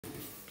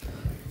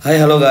Hi,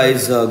 hello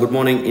guys. Good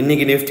morning.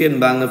 இன்னைக்கு Nifty and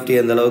Banknifty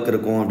எந்த அளவுக்கு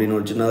இருக்கும் அப்படினு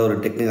ஒரு சின்ன ஒரு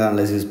டெக்னிக்கல்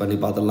அனலைசிஸ் பண்ணி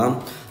பார்த்தலாம்.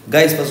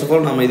 Guys, first of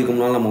all நம்ம இதுக்கு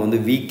முன்னால நம்ம வந்து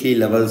வீக்லி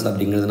லெவல்ஸ்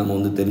அப்படிங்கறது நம்ம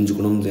வந்து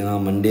தெரிஞ்சுக்கணும். ஏனா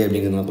மண்டே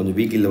அப்படிங்கறதுனால கொஞ்சம்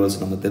வீக்லி லெவல்ஸ்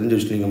நம்ம தெரிஞ்சு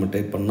வச்சிட்டு நம்ம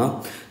ட்ரேட் பண்ணா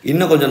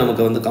இன்னும் கொஞ்சம்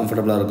நமக்கு வந்து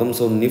கம்ஃபர்ட்டபிளா இருக்கும்.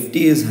 So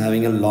Nifty is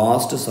having a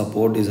last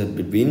support is at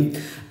between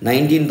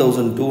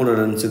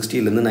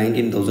 19260 ல இருந்து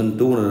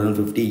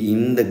 19250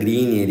 in the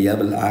green area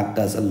will act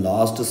as a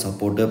last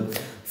support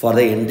for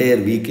the entire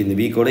week. இந்த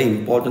வீக்கோட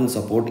இம்பார்ட்டன்ட்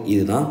சப்போர்ட்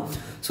இதுதான்.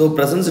 ஸோ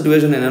ப்ரெசன்ட்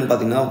சிச்சுவேஷன் என்னென்னு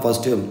பார்த்தீங்கன்னா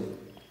ஃபஸ்ட்டு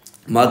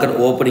மார்க்கெட்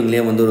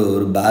ஓப்பனிங்லேயே வந்து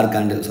ஒரு பேர்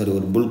candle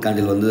ஒரு புல்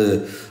கேண்டில் வந்து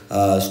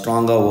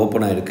ஸ்ட்ராங்காக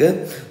ஓப்பன் ஆகிருக்கு.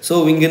 ஸோ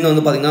இங்கேருந்து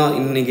வந்து பார்த்திங்கன்னா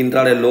இன்றைக்கி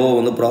இன்ட்ராடே லோ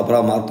வந்து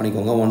ப்ராப்பராக மார்க்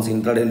பண்ணிக்கோங்க. ஒன்ஸ்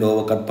இன்ட்ராடே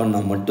லோவை கட்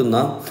பண்ணால்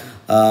மட்டும்தான்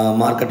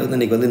மார்க்கெட் வந்து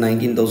இன்றைக்கி வந்து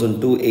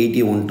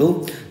 19,281 to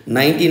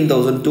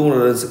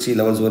 19,260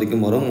 லெவல்ஸ்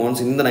வரைக்கும் வரும்.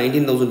 ஒன்ஸ் இந்த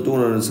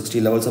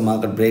 19,260 லெவல்ஸை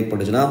மார்க்கெட் பிரேக்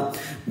பண்ணுச்சுன்னா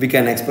we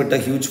can expect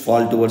a huge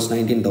fall towards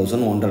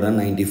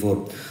 19,194.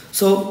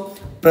 So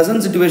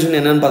present situation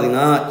என்னென்னு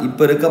பார்த்தீங்கன்னா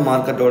இப்போ இருக்க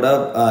மார்க்கெட்டோட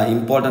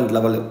இம்பார்ட்டன்ட்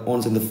லெவல்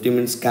ஒன்ஸ் இந்த 50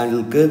 minutes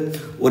கேண்டிலுக்கு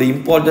ஒரு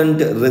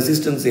இம்பார்ட்டன்ட்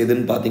ரெசிஸ்டன்ஸ்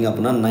எதுன்னு பார்த்தீங்க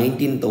அப்படின்னா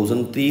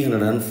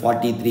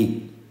 19,343.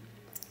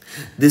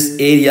 This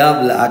area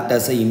will act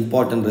as a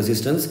important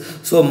resistance.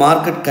 So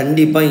market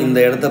கண்டிப்பாக இந்த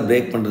இடத்த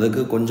பிரேக்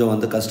பண்ணுறதுக்கு கொஞ்சம்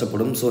வந்து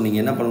கஷ்டப்படும். ஸோ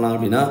நீங்கள் என்ன பண்ணலாம்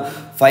அப்படின்னா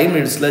 5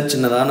 minutesல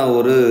சின்னதான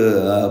ஒரு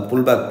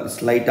புல்பேக்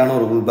ஸ்லைட்டான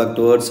ஒரு புல்பேக்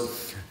டுவர்ட்ஸ்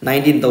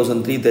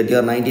 19,330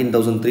 or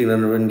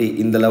 19,320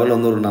 இந்த லெவலில்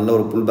வந்து ஒரு நல்ல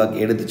ஒரு புல் பேக்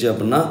எடுத்துச்சு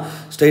அப்படின்னா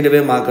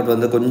ஸ்ட்ரைட்டாகவே மார்க்கெட்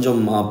வந்து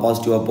கொஞ்சம்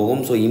பாசிட்டிவாக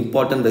போகும். So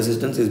important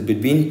resistance is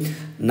between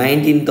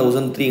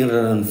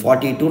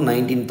 19,340 to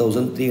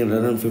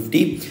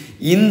 19,350.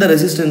 இந்த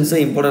ரெசிஸ்டன்ஸை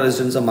இம்பார்ட்டன்ட்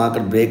ரெசிஸ்டன்ஸை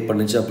மார்க்கெட் பிரேக்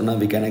பண்ணிச்சு அப்படின்னா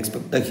we can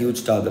expect a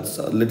huge targets,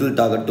 little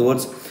target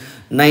towards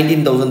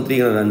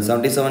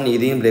 19,377.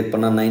 இதையும் பிரேக்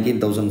பண்ணால்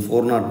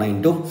 19,409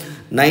 to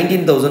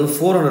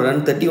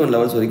 19,431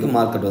 லெவல்ஸ் வரைக்கும்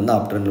மார்க்கெட் வந்து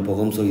அப் ட்ரெண்டில்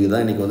போகும். ஸோ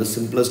இதுதான் இன்றைக்கி வந்து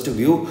simplest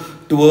view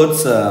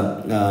towards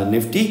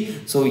Nifty.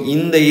 So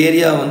இந்த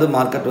ஏரியா வந்து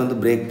மார்க்கெட் வந்து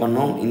பிரேக்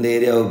பண்ணோம். இந்த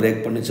ஏரியாவை பிரேக்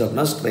பண்ணிச்சு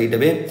அப்படின்னா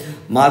ஸ்ட்ரைட்டாகவே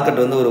மார்க்கெட்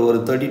வந்து ஒரு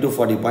 30 to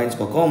 40 பாயிண்ட்ஸ்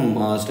பக்கம்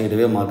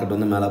ஸ்ட்ரைட்டாகவே மார்க்கெட்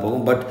வந்து மேலே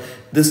போகும். But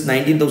this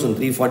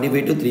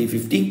 19,345 to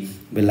 350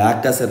 will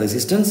act as a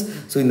resistance.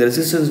 So இந்த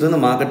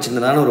ரெசிஸ்டன்ஸ்லேருந்து மார்க்கெட்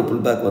சின்னதான ஒரு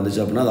புல் பேக்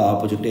வந்துச்சு அப்படின்னா அதை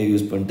ஆப்பர்ச்சுனிட்டியை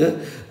யூஸ் பண்ணிட்டு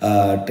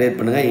ட்ரேட்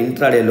பண்ணுங்கள்.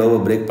 இன்ட்ராடே லோவை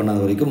பிரேக் பண்ணாத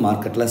வரைக்கும்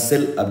மார்க்கெட்டில்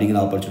செல் அப்படிங்கிற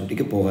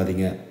ஆப்பர்ச்சுனிட்டிக்கு போகாதீங்க.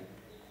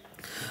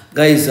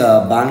 கைஸ்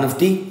பேங்க்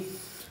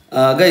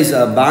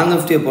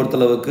நிஃப்டியை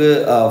பொறுத்தளவுக்கு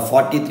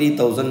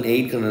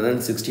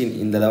 43,816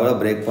 இந்த லெவலை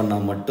பிரேக்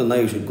பண்ணால் மட்டும்தான்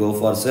you should go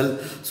for sell.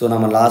 So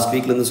நம்ம லாஸ்ட்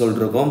வீக்லேருந்து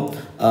சொல்லிட்டுருக்கோம்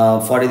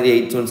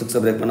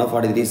 43,816 பிரேக் பண்ணால்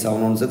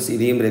 43,716,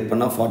 இதையும் பிரேக்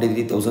பண்ணால்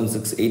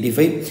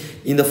 43,685.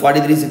 இந்த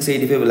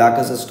 43,685 will act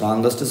as a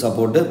strongest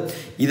support.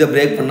 இதை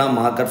பிரேக் பண்ணால்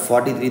மார்க்கெட்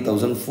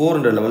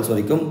 43,400 லெவல்ஸ்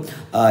வரைக்கும்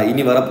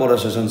இனி வரப்போகிற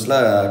செஷன்ஸில்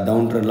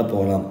டவுன் ட்ரெண்டில்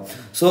போகலாம்.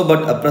 So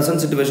but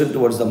present situation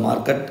towards the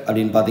market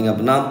அப்படின்னு பார்த்தீங்க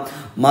அப்படின்னா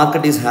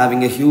market is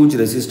having a huge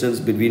resistance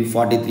between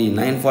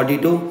 43,940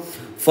 to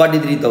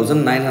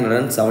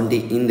 43,970.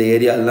 இந்த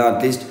ஏரியாவில்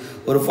அட்லீஸ்ட்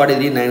ஒரு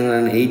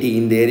 43,980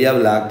 இந்த area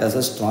will act as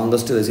a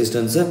strongest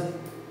resistance.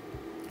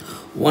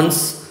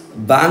 Once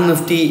bank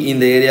Nifty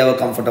இந்த ஏரியாவை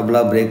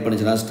கம்ஃபர்டபுளாக break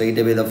பண்ணிச்சுன்னா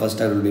straight away the first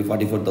time will be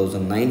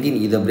 44,019.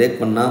 இதை பிரேக்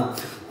பண்ணால்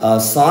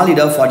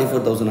சாலிடாக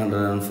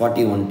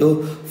 44,141 to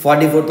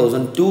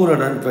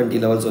 44,220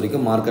 லெவல்ஸ்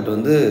வரைக்கும் மார்க்கெட்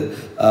வந்து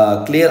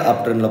கிளியர்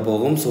அப் ட்ரெண்டில்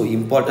போகும். ஸோ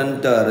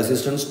இம்பார்ட்டண்ட்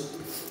ரெசிஸ்டன்ஸ்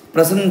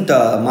ப்ரெசன்ட்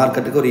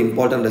மார்க்கெட்டுக்கு ஒரு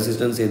இம்பார்ட்டன்ட்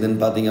ரெசிஸ்டன்ஸ் எதுன்னு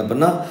பார்த்தீங்க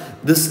அப்படின்னா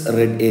திஸ்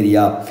ரெட்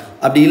ஏரியா.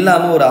 அப்படி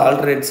இல்லாமல் ஒரு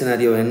ஆல்டர்னேட்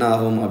சினாரியோ என்ன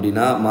ஆகும்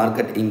அப்படின்னா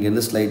மார்க்கெட்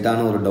இங்கேருந்து ஸ்லைட்டான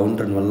ஒரு டவுன்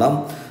ட்ரெண்ட் வரலாம்.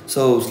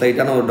 ஸோ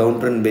ஸ்லைட்டான ஒரு டவுன்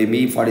ட்ரெண்ட்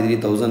மேபி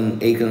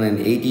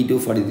 43,880 to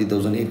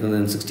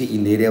 43,860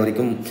 இந்த ஏரியா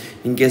வரைக்கும்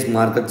இன்கேஸ்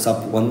மார்க்கெட்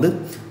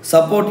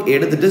சப்போர்ட்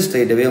எடுத்துகிட்டு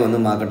ஸ்ட்ரைட்டாகவே வந்து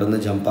மார்க்கெட்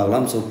வந்து ஜம்ப்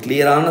ஆகலாம். ஸோ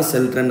கிளியரான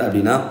செல் ட்ரெண்ட்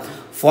அப்படின்னா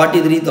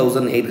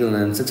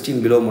 43,816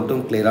 பிலோ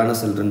மட்டும் கிளியரான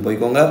செல் ட்ரெண்ட்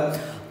போய்க்கோங்க.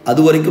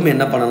 அது வரைக்கும்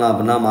என்ன பண்ணலாம்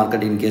அப்படின்னா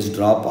மார்க்கெட் இன்கேஸ்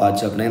ட்ராப்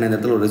ஆச்சு அப்படின்னா இந்த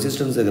இடத்துல ஒரு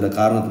ரெசிஸ்டன்ஸ் இருக்கிற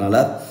காரணத்தினால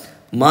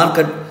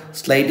மார்க்கெட்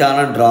ஸ்லைட்டான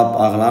ட்ராப்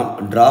ஆகலாம்.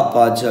 ட்ராப்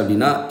ஆச்சு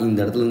அப்படின்னா இந்த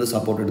இடத்துல இருந்து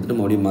சப்போர்ட் எடுத்துகிட்டு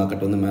மறுபடியும்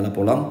மார்க்கெட் வந்து மேலே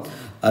போகலாம்.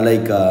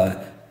 லைக்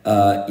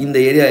இந்த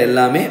ஏரியா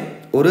எல்லாமே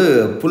ஒரு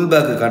புல்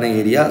பேக்குக்கான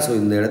ஏரியா. ஸோ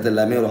இந்த இடத்துல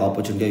எல்லாமே ஒரு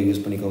ஆப்பர்ச்சுனிட்டியாக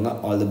யூஸ் பண்ணிக்கோங்க.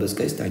 All the best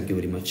guys. Thank you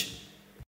very much.